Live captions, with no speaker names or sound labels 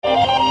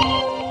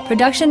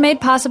Production made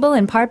possible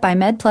in part by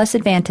MedPlus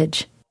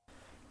Advantage.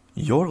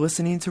 You're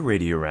listening to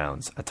Radio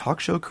Rounds, a talk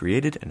show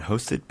created and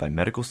hosted by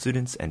medical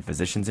students and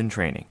physicians in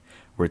training,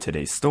 where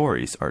today's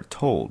stories are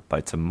told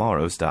by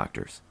tomorrow's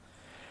doctors.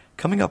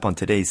 Coming up on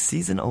today's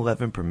Season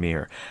 11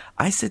 premiere,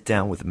 I sit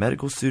down with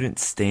medical student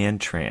Stan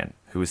Tran,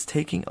 who is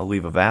taking a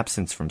leave of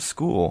absence from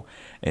school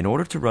in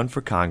order to run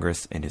for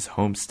Congress in his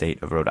home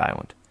state of Rhode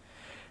Island.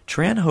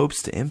 Tran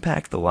hopes to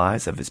impact the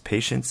lives of his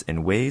patients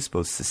in ways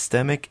both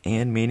systemic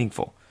and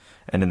meaningful,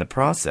 and in the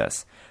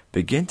process,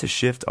 begin to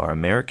shift our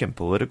American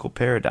political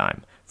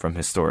paradigm from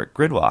historic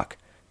gridlock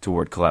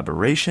toward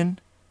collaboration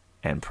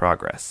and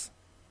progress.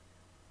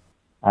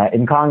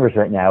 In Congress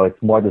right now,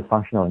 it's more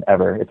dysfunctional than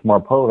ever. It's more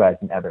polarized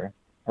than ever.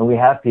 And we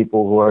have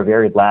people who are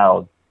very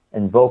loud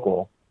and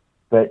vocal,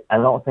 but I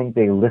don't think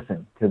they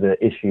listen to the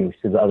issues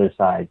to the other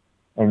side.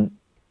 And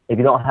if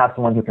you don't have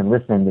someone who can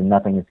listen, then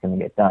nothing is going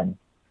to get done.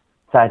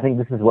 So I think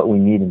this is what we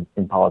need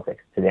in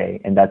politics today.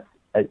 And that's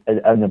a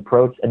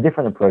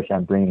different approach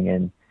I'm bringing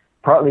in,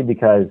 partly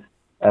because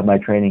of my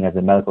training as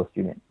a medical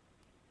student.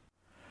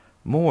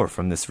 More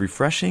from this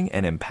refreshing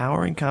and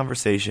empowering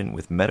conversation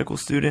with medical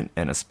student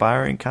and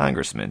aspiring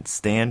Congressman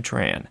Stan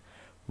Tran,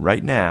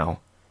 right now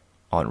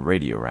on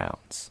Radio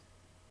Rounds.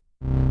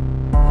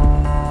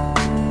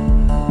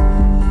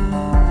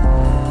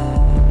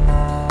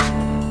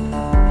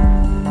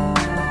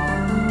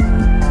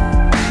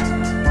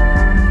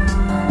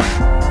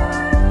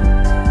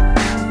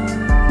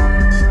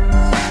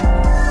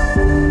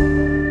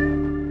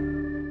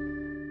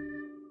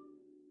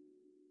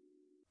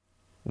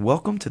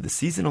 Welcome to the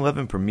Season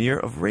 11 premiere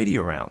of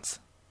Radio Rounds.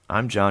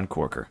 I'm John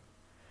Corker.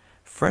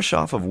 Fresh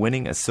off of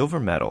winning a silver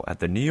medal at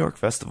the New York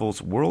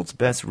Festival's World's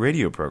Best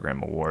Radio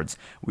Program Awards,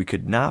 we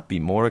could not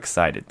be more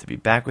excited to be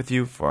back with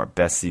you for our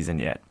best season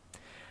yet.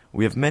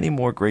 We have many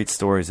more great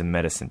stories in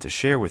medicine to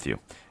share with you,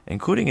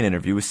 including an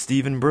interview with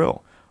Stephen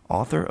Brill,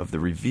 author of the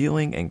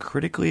revealing and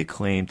critically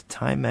acclaimed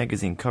Time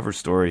magazine cover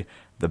story,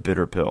 The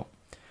Bitter Pill.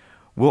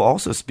 We'll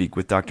also speak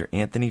with Dr.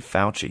 Anthony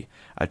Fauci,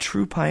 a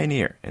true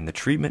pioneer in the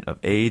treatment of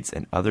AIDS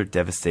and other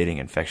devastating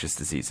infectious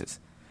diseases.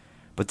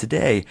 But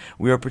today,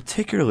 we are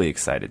particularly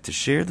excited to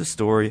share the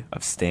story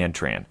of Stan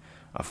Tran,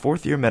 a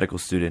fourth-year medical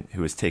student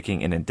who is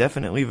taking an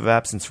indefinite leave of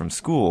absence from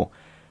school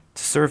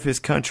to serve his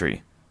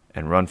country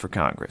and run for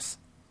Congress.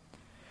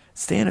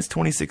 Stan is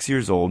 26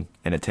 years old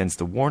and attends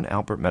the Warren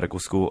Alpert Medical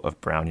School of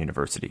Brown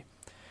University.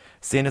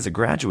 Stan is a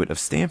graduate of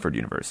Stanford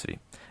University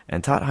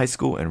and taught high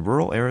school in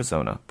rural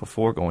Arizona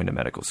before going to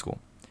medical school.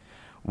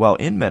 While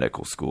in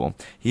medical school,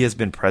 he has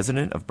been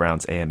president of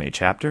Brown's AMA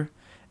chapter,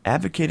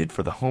 advocated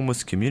for the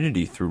homeless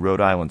community through Rhode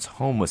Island's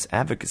Homeless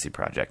Advocacy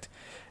Project,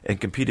 and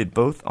competed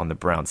both on the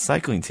Brown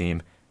cycling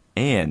team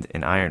and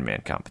in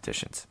Ironman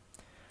competitions.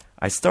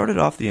 I started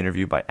off the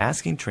interview by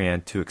asking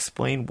Tran to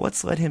explain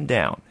what's led him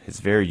down his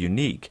very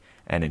unique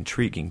and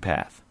intriguing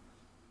path.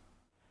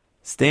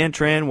 Stan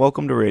Tran,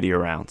 welcome to Radio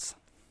Rounds.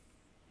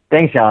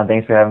 Thanks, John.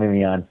 Thanks for having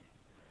me on.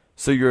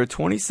 So you're a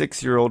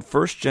 26-year-old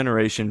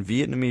first-generation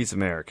Vietnamese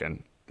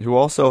American who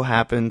also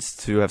happens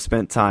to have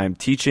spent time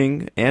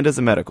teaching and as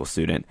a medical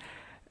student,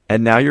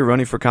 and now you're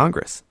running for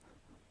Congress.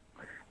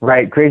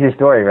 Right. Crazy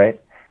story,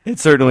 right? It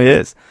certainly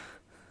is.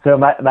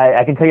 So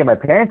I can tell you my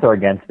parents are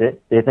against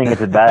it. They think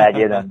it's a bad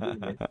idea that I'm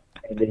doing it.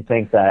 And they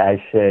think that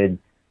I should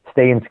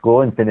stay in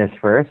school and finish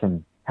first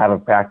and have a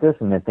practice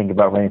and then think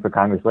about running for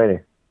Congress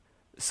later.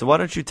 So why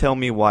don't you tell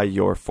me why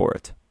you're for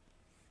it?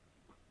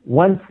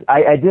 Once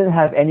I didn't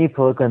have any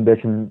political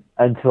ambition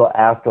until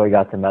after I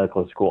got to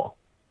medical school.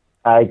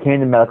 I came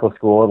to medical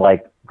school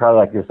probably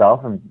like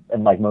yourself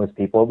and like most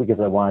people because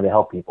I wanted to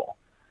help people.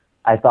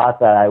 I thought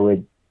that I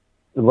would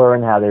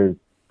learn how to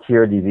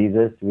cure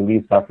diseases,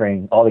 relieve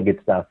suffering, all the good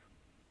stuff.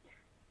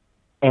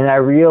 And I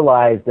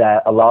realized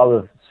that a lot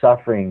of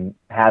suffering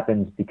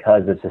happens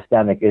because of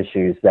systemic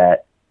issues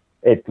that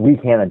we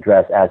can't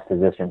address as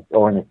physicians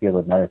or in the field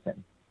of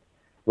medicine.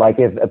 Like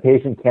if a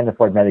patient can't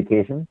afford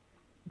medication,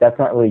 that's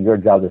not really your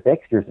job to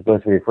fix. You're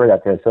supposed to refer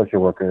that to a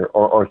social worker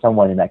or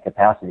someone in that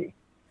capacity.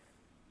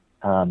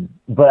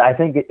 But I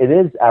think it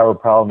is our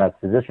problem as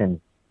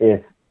physicians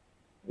if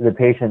the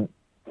patient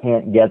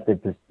can't get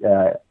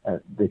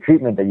the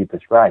treatment that you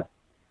prescribe.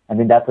 I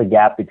mean, that's a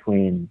gap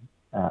between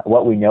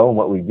what we know and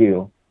what we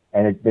do,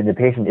 and then the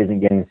patient isn't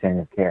getting the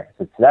standard of care.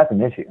 So that's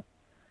an issue.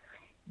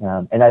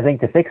 And I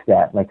think to fix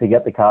that, like to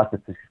get the cost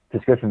of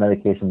prescription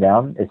medication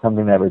down, is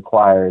something that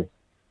requires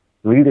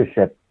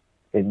leadership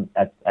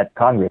at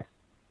Congress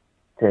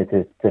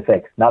to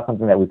fix, not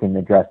something that we can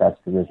address as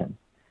physicians.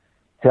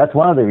 So that's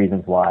one of the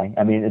reasons why.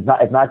 I mean, it's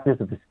not just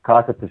the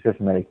cost of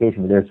prescription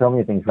medication, but there are so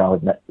many things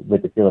wrong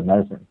with the field of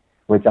medicine,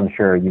 which I'm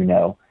sure you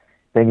know.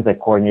 Things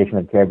like coordination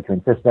of care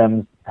between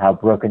systems, how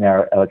broken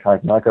our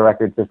electronic medical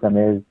record system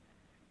is,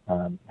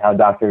 how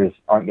doctors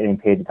aren't getting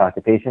paid to talk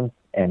to patients,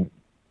 and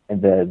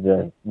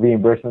the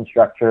reimbursement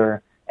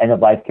structure,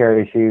 end-of-life care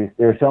issues.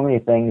 There are so many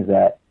things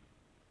that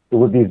it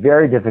would be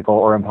very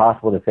difficult or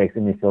impossible to fix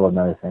in the field of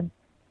medicine,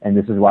 and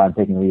this is why I'm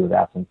taking leave of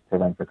absence to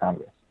run for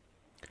Congress.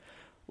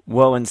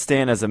 Well, and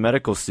Stan, as a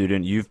medical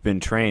student, you've been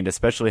trained,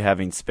 especially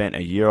having spent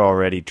a year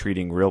already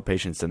treating real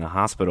patients in the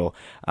hospital,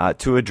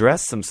 to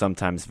address some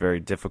sometimes very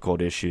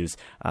difficult issues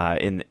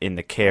in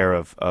the care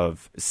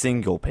of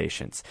single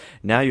patients.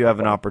 Now you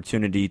have an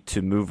opportunity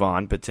to move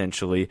on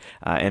potentially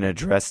and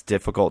address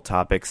difficult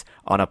topics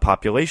on a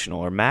populational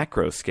or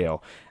macro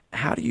scale.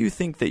 How do you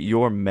think that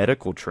your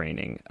medical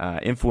training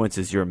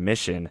influences your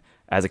mission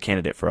as a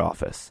candidate for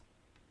office?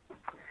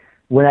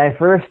 When I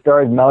first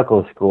started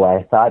medical school,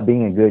 I thought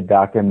being a good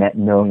doctor meant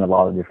knowing a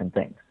lot of different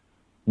things.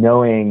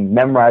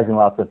 Memorizing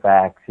lots of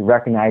facts,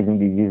 recognizing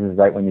diseases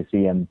right when you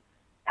see them,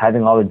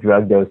 having all the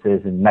drug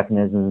doses and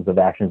mechanisms of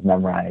actions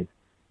memorized.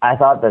 I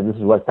thought that this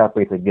is what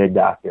separates a good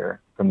doctor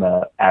from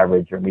an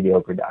average or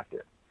mediocre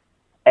doctor.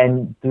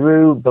 And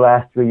through the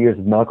last 3 years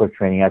of medical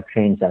training, I've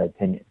changed that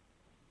opinion.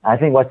 I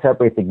think what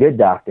separates a good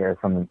doctor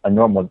from a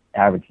normal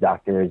average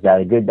doctor is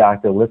that a good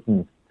doctor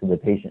listens to the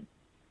patient.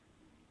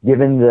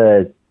 Given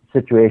the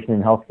situation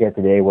in healthcare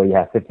today where you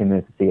have 15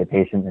 minutes to see a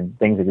patient and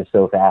things are just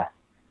so fast,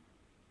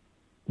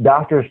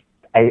 doctors,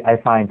 I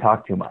find,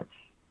 talk too much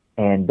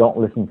and don't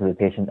listen to the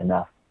patient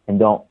enough and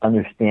don't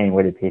understand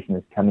where the patient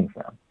is coming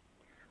from.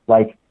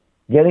 Like,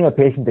 getting a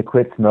patient to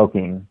quit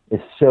smoking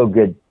is so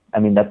good. I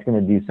mean, that's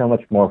going to do so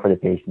much more for the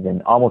patient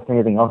than almost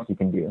anything else you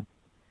can do.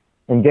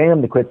 And getting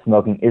them to quit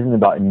smoking isn't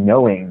about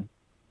knowing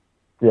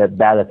the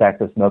bad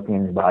effects of smoking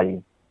in your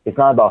body. It's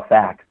not about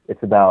facts.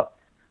 It's about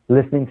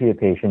listening to your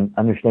patient,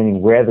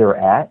 understanding where they're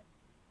at,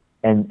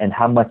 and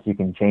how much you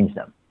can change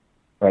them,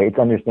 right? It's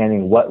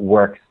understanding what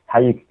works,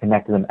 how you can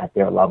connect to them at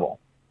their level.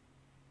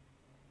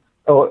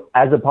 So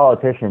as a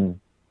politician,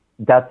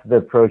 that's the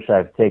approach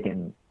I've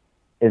taken,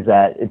 is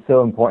that it's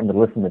so important to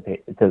listen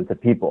to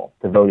people,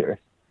 to voters,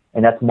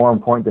 and that's more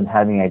important than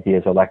having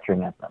ideas or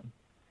lecturing at them.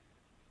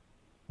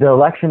 The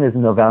election is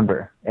in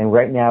November, and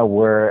right now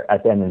we're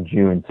at the end of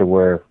June, so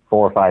we're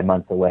 4 or 5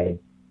 months away.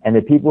 And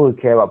the people who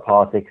care about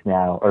politics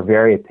now are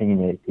very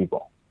opinionated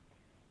people.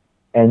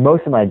 And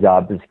most of my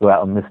job is to go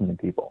out and listen to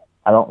people.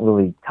 I don't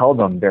really tell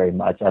them very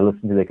much. I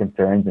listen to their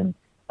concerns and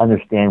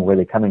understand where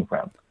they're coming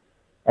from.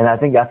 And I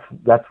think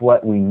that's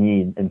what we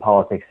need in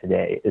politics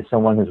today, is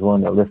someone who's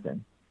willing to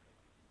listen.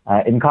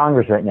 In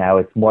Congress right now,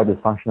 it's more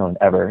dysfunctional than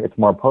ever. It's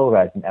more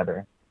polarized than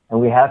ever.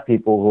 And we have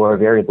people who are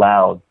very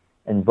loud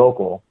and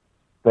vocal,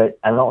 but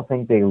I don't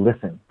think they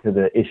listen to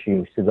the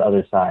issues, to the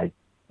other side.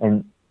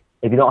 And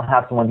if you don't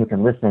have someone who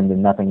can listen,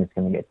 then nothing is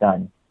going to get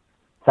done.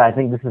 So I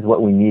think this is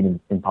what we need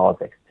in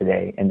politics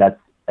today, and that's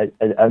a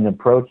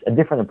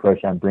different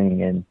approach I'm bringing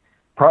in,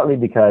 partly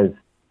because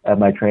of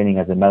my training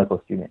as a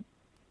medical student.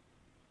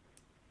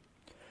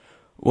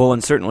 Well,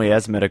 and certainly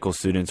as medical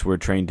students, we're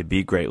trained to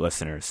be great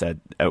listeners.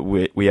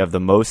 We have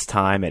the most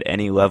time at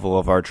any level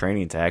of our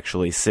training to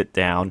actually sit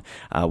down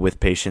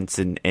with patients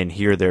and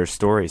hear their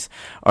stories.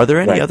 Are there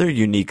any other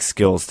unique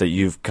skills that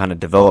you've kind of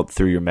developed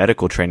through your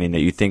medical training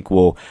that you think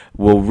will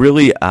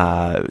really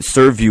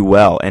serve you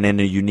well and in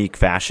a unique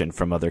fashion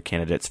from other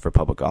candidates for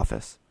public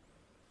office?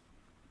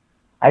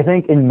 I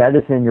think in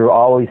medicine, you're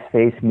always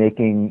faced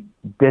making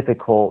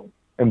difficult,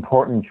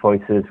 important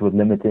choices with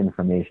limited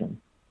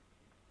information.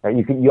 Right?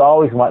 You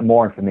always want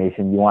more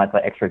information. You want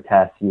the extra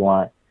tests. You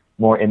want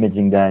more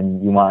imaging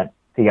done. You want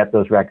to get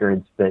those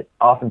records. But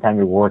oftentimes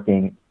you're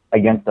working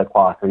against the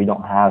clock, or you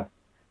don't have,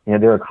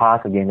 there are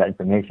costs of getting that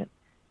information.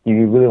 Do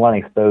you really want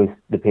to expose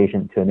the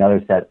patient to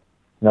another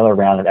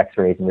round of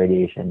X-rays and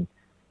radiation?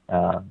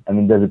 Does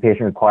the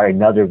patient require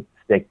another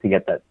stick to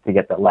get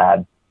that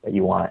lab that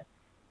you want?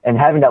 And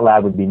having that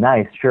lab would be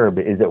nice, sure,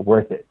 but is it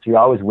worth it? So you're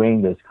always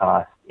weighing those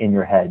costs in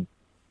your head.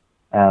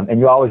 And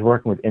you're always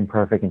working with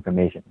imperfect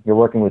information. You're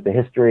working with the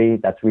history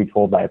that's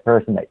retold by a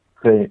person that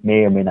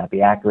may or may not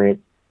be accurate.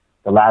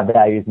 The lab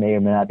values may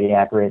or may not be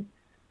accurate.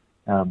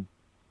 And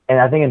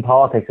I think in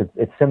politics,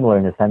 it's similar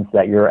in the sense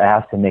that you're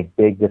asked to make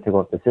big,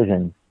 difficult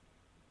decisions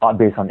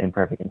based on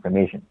imperfect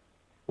information.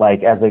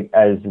 Like as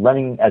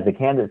running as a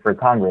candidate for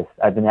Congress,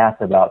 I've been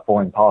asked about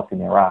foreign policy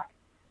in Iraq.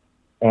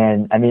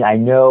 And I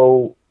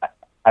know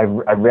I've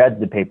read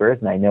the papers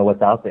and I know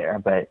what's out there,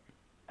 but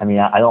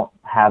I don't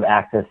have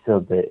access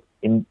to the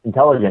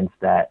intelligence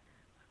that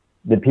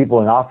the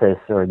people in office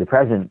or the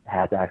president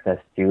has access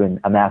to, and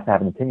I'm asked to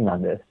have an opinion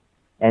on this.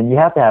 And you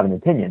have to have an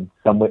opinion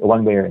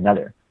one way or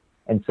another.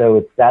 And so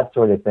it's that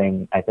sort of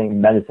thing I think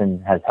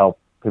medicine has helped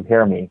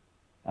prepare me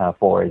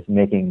for, is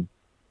making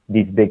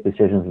these big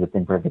decisions with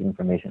imperfect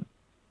information.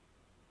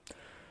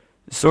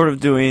 Sort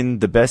of doing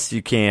the best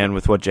you can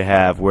with what you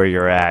have where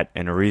you're at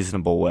in a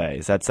reasonable way.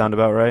 Does that sound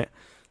about right?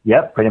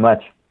 Yep, pretty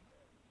much.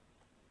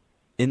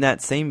 In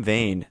that same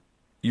vein,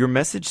 your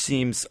message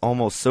seems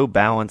almost so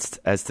balanced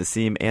as to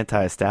seem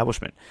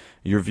anti-establishment.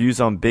 Your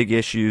views on big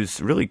issues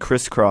really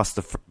crisscross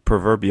the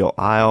proverbial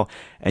aisle,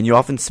 and you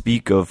often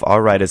speak of our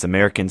right as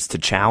Americans to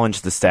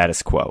challenge the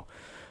status quo.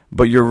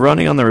 But you're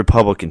running on the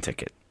Republican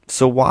ticket.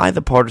 So why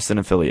the partisan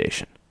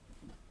affiliation?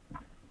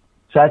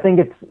 So I think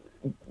it's,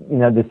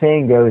 the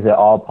saying goes that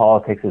all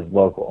politics is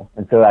local.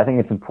 And so I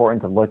think it's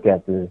important to look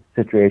at the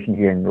situation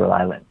here in Rhode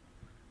Island.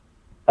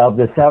 Of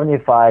the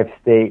 75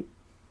 state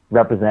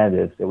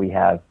representatives that we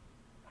have,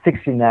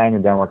 69 are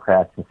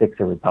Democrats and 6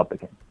 are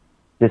Republicans.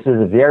 This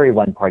is a very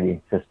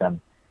one-party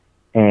system,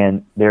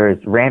 and there is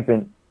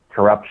rampant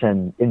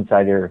corruption,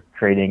 insider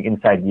trading,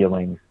 inside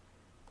dealings.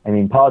 I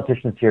mean,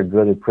 politicians here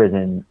go to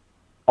prison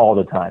all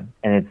the time,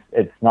 and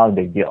it's not a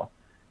big deal.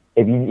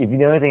 If you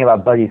know anything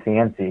about Buddy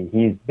Cianci,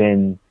 he's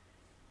been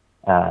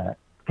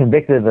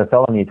convicted of a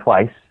felony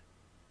twice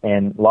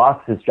and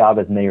lost his job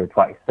as mayor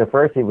twice. So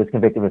first he was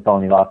convicted of a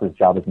felony, lost his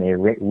job as mayor,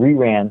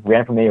 ran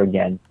for mayor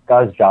again,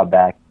 got his job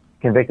back,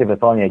 convicted of a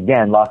felony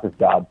again, lost his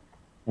job,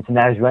 and so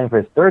now he's running for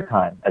his third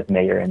time as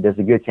mayor, and there's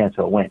a good chance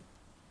he'll win.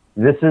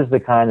 This is the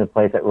kind of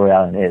place that Rhode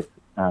Island is.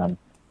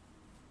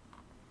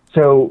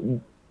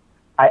 So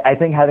I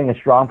think having a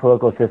strong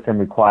political system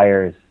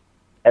requires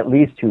at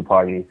least 2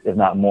 parties, if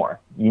not more.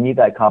 You need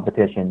that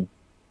competition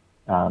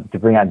to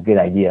bring out good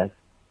ideas.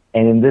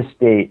 And in this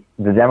state,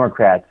 the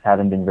Democrats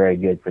haven't been very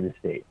good for the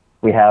state.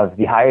 We have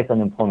the highest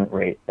unemployment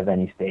rate of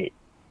any state,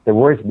 the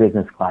worst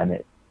business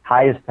climate,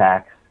 highest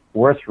tax,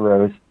 worst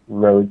roads,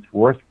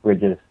 worst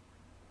bridges.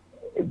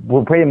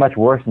 We're pretty much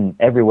worse in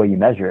every way you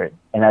measure it.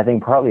 And I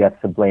think partly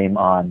that's to blame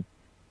on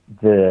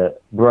the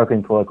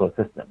broken political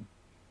system.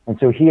 And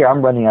so here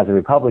I'm running as a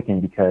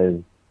Republican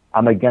because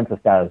I'm against the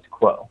status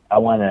quo. I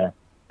want to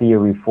be a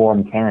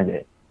reform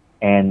candidate.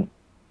 And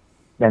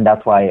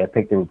that's why I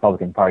picked the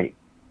Republican Party.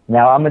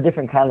 Now, I'm a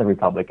different kind of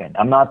Republican.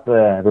 I'm not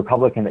the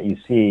Republican that you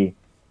see,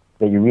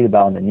 that you read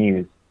about in the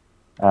news.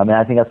 And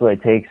I think that's what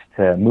it takes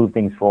to move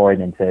things forward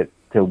and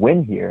to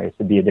win here, is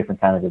to be a different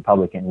kind of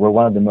Republican. We're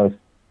one of the most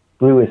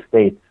bluest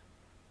states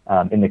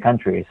in the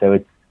country. So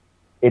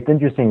it's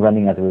interesting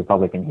running as a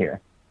Republican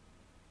here.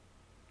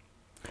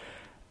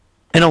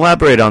 And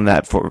elaborate on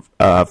that for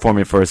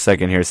me for a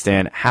second here,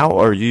 Stan. How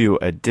are you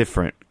a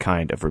different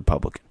kind of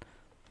Republican?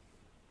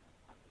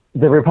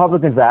 The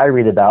Republicans that I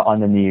read about on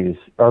the news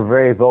are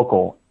very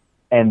vocal,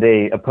 and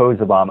they oppose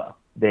Obama.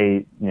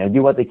 They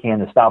do what they can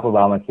to stop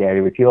Obamacare,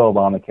 to repeal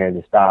Obamacare,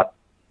 to stop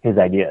his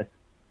ideas.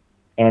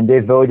 And they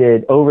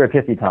voted over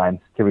 50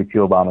 times to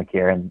repeal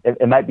Obamacare, and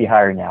it might be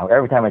higher now.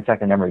 Every time I check,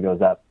 the number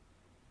goes up.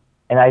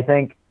 And I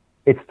think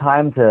it's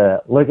time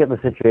to look at the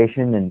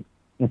situation, and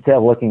instead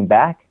of looking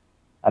back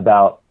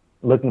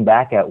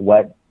at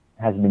what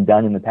has been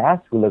done in the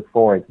past, we look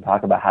forward to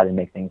talk about how to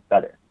make things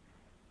better.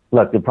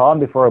 Look, the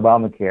problem before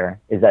Obamacare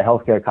is that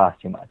healthcare costs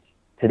too much.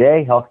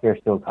 Today, healthcare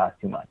still costs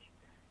too much.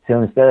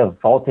 So instead of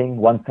faulting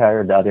one side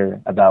or the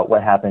other about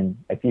what happened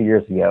a few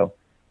years ago,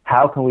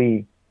 how can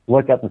we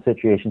look at the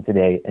situation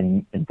today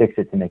and fix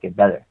it to make it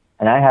better?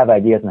 And I have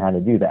ideas on how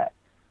to do that.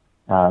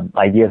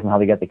 Ideas on how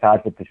to get the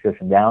cost of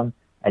prescription down,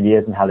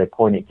 ideas on how to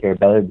coordinate care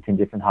better between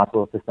different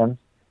hospital systems,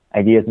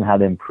 ideas on how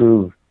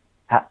to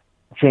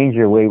change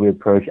your way we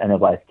approach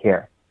end-of-life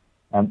care.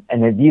 And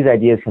that these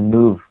ideas can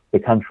move the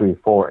country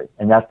forward.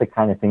 And that's the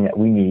kind of thing that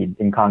we need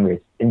in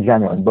Congress in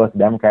general, in both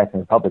Democrats and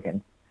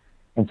Republicans.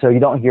 And so you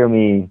don't hear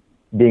me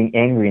being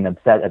angry and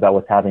upset about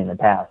what's happening in the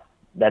past.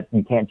 That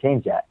you can't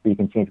change that, but you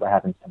can change what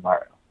happens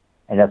tomorrow.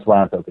 And that's what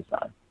I'm focused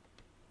on.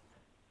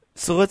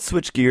 So let's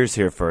switch gears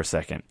here for a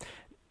second.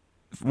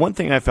 One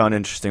thing I found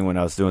interesting when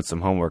I was doing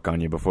some homework on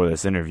you before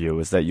this interview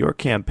was that your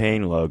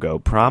campaign logo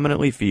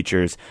prominently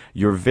features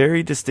your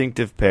very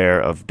distinctive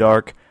pair of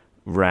dark,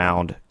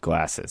 round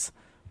glasses.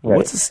 Right.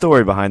 What's the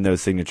story behind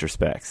those signature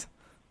specs?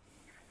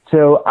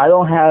 So I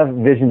don't have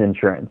vision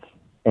insurance.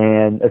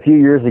 And a few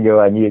years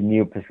ago, I needed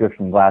new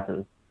prescription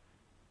glasses.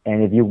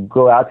 And if you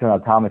go out to an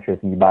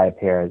optometrist and you buy a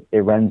pair, it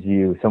runs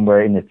you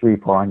somewhere in the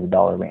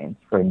 $300-400 range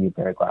for a new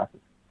pair of glasses.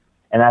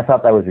 And I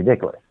thought that was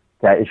ridiculous,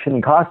 that it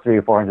shouldn't cost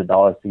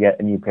 $300-400 to get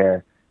a new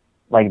pair.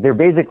 Like, they're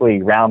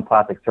basically round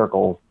plastic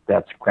circles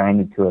that's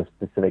grinded to a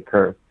specific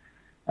curve.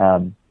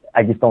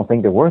 I just don't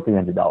think they're worth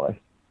 $300.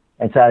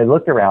 And so I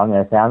looked around and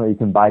I found that you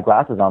can buy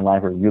glasses online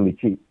for really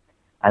cheap.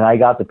 And I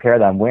got the pair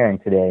that I'm wearing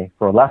today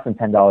for less than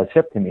 $10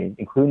 shipped to me,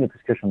 including the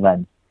prescription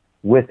lens,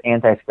 with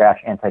anti-scratch,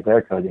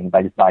 anti-glare coating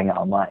by just buying it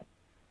online.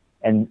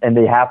 And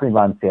they happened to be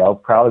on sale,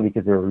 probably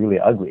because they were really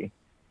ugly.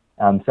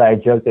 So I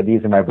joked that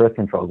these are my birth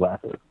control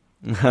glasses.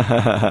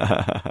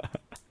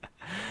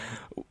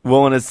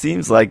 Well, and it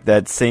seems like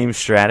that same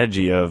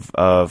strategy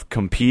of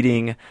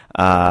competing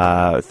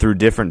through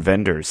different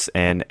vendors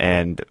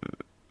and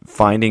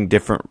finding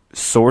different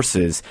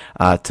sources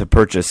to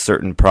purchase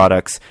certain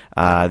products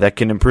that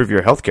can improve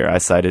your healthcare.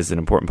 Eyesight is an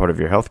important part of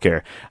your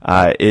healthcare.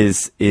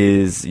 Is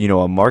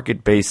a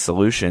market-based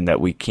solution that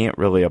we can't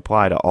really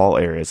apply to all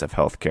areas of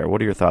healthcare.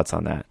 What are your thoughts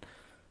on that?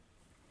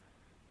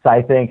 So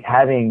I think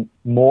having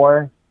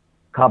more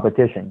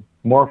competition,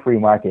 more free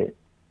market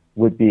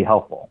would be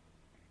helpful.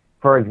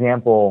 For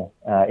example,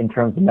 in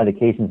terms of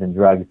medications and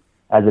drugs,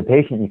 as a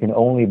patient, you can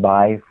only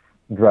buy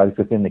drugs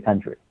within the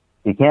country.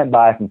 You can't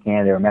buy from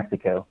Canada or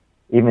Mexico,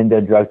 even though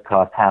drugs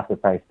cost half the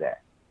price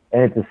there.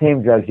 And it's the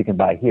same drugs you can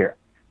buy here.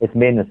 It's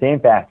made in the same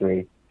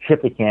factory,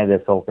 shipped to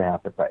Canada, sold for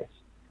half the price.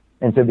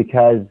 And so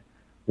because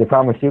the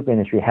pharmaceutical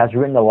industry has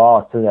written the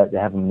law so that they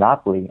have a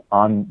monopoly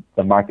on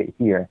the market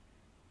here,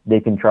 they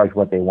can charge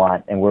what they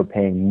want, and we're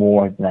paying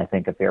more than I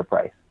think a fair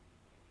price.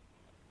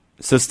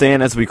 So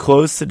Stan, as we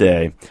close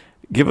today,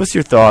 give us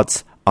your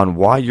thoughts on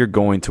why you're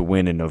going to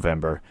win in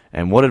November,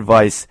 and what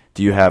advice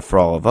do you have for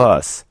all of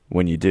us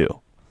when you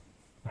do?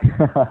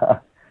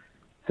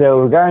 So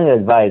regarding the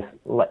advice,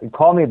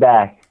 call me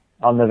back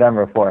on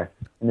November 4th,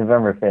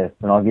 November 5th,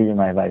 and I'll give you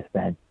my advice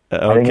then.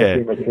 Okay. I think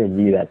it's pretty much to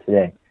do that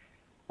today.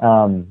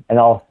 And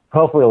I'll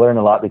hopefully learn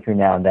a lot between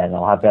now and then.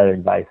 I'll have better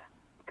advice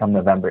come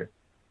November.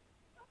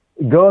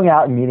 Going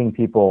out and meeting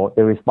people,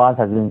 the response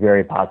has been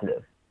very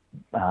positive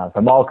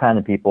from all kinds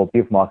of people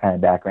from all kinds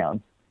of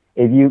backgrounds.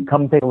 If you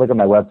come take a look at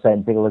my website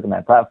and take a look at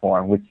my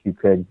platform, which you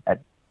could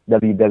at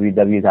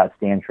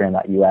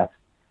www.stantran.us,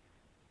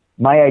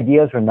 my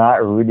ideas are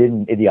not rooted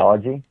in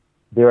ideology.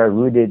 They are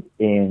rooted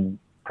in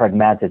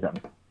pragmatism.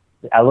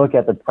 I look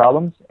at the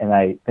problems and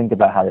I think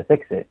about how to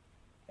fix it.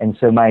 And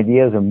so my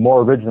ideas are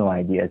more original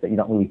ideas that you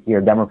don't really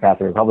hear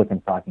Democrats or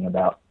Republicans talking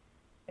about.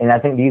 And I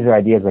think these are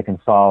ideas that can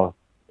solve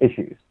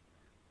issues.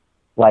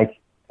 Like,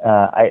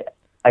 I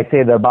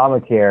say the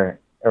Obamacare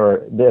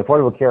or the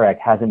Affordable Care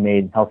Act hasn't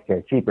made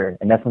healthcare cheaper,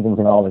 and that's something we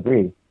can all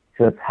agree.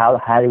 So it's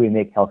how do we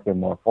make healthcare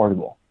more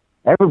affordable?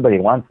 Everybody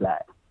wants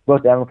that.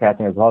 Both Democrats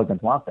and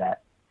Republicans want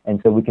that. And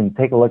so we can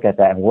take a look at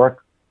that and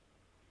work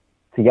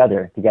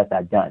together to get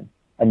that done.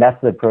 And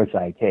that's the approach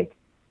I take.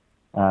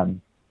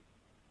 And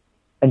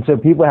so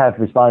people have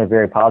responded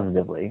very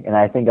positively, and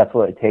I think that's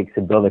what it takes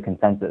to build a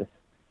consensus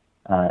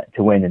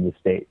to win in the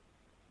state.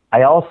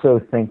 I also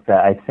think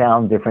that I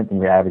sound different than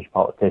your average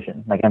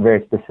politician. Like, I'm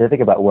very specific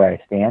about where I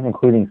stand,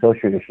 including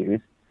social issues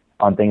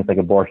on things like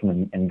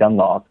abortion and gun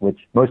laws,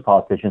 which most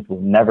politicians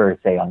will never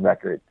say on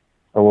record,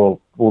 or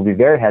will be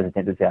very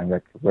hesitant to say on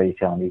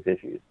record on these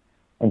issues.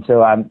 And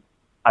so I'm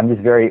just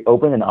very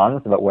open and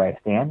honest about where I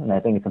stand, and I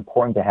think it's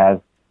important to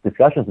have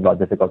discussions about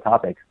difficult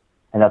topics,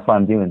 and that's why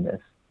I'm doing this.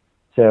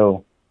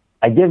 So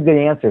I give good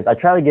answers. I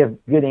try to give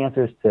good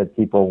answers to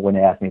people when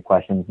they ask me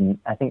questions, and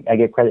I think I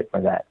get credit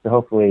for that. So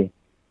hopefully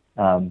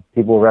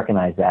people will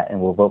recognize that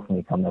and will vote for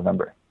me come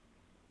November.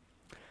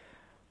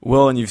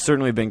 Well, and you've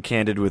certainly been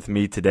candid with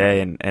me today,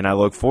 and I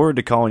look forward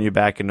to calling you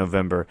back in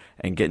November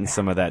and getting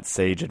some of that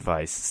sage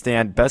advice.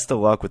 Stan, best of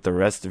luck with the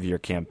rest of your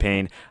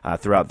campaign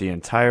throughout the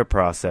entire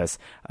process,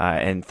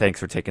 and thanks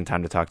for taking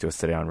time to talk to us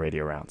today on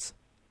Radio Rounds.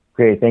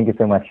 Great. Thank you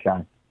so much,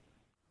 John.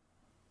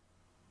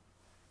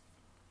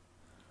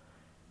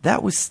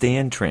 That was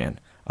Stan Tran,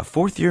 a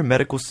fourth-year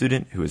medical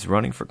student who is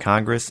running for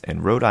Congress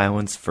in Rhode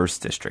Island's 1st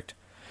District.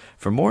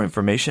 For more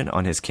information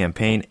on his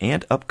campaign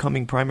and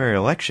upcoming primary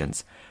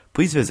elections,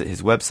 please visit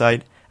his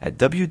website at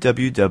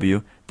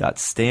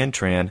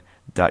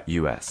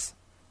www.stantran.us.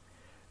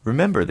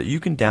 Remember that you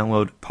can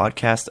download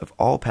podcasts of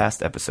all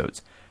past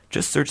episodes.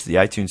 Just search the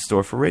iTunes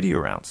Store for Radio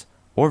Rounds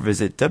or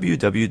visit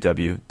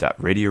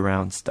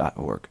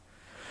www.radiorounds.org.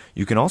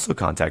 You can also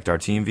contact our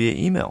team via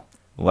email,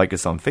 like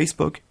us on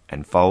Facebook,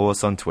 and follow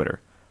us on Twitter.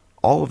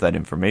 All of that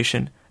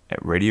information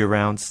at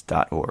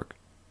radiorounds.org.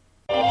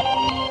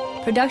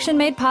 Production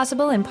made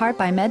possible in part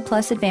by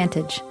MedPlus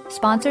Advantage,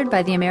 sponsored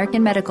by the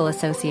American Medical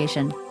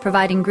Association,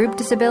 providing group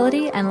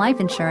disability and life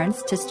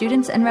insurance to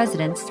students and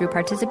residents through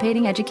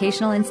participating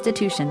educational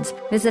institutions.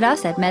 Visit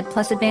us at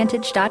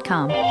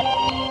medplusadvantage.com.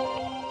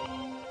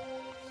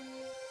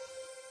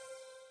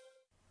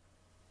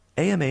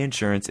 AMA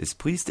Insurance is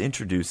pleased to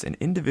introduce an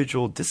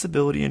individual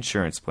disability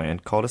insurance plan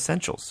called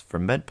Essentials for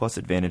MedPlus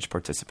Advantage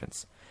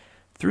participants.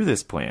 Through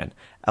this plan,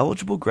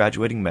 eligible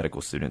graduating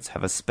medical students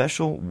have a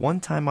special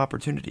one-time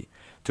opportunity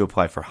to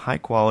apply for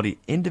high-quality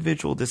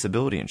individual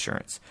disability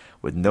insurance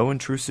with no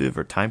intrusive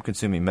or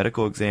time-consuming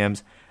medical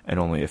exams and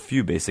only a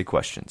few basic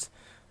questions,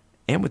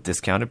 and with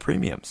discounted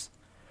premiums.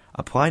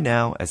 Apply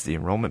now as the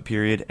enrollment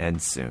period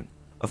ends soon.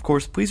 Of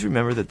course, please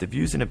remember that the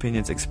views and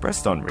opinions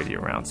expressed on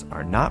Radio Rounds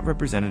are not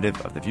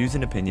representative of the views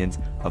and opinions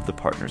of the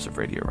partners of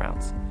Radio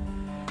Rounds.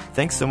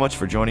 Thanks so much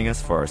for joining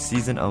us for our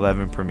Season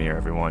 11 premiere,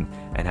 everyone,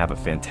 and have a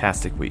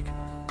fantastic week.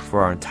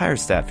 For our entire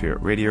staff here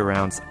at Radio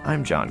Rounds,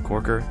 I'm John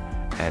Corker,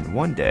 and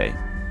one day,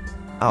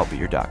 I'll be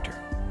your doctor.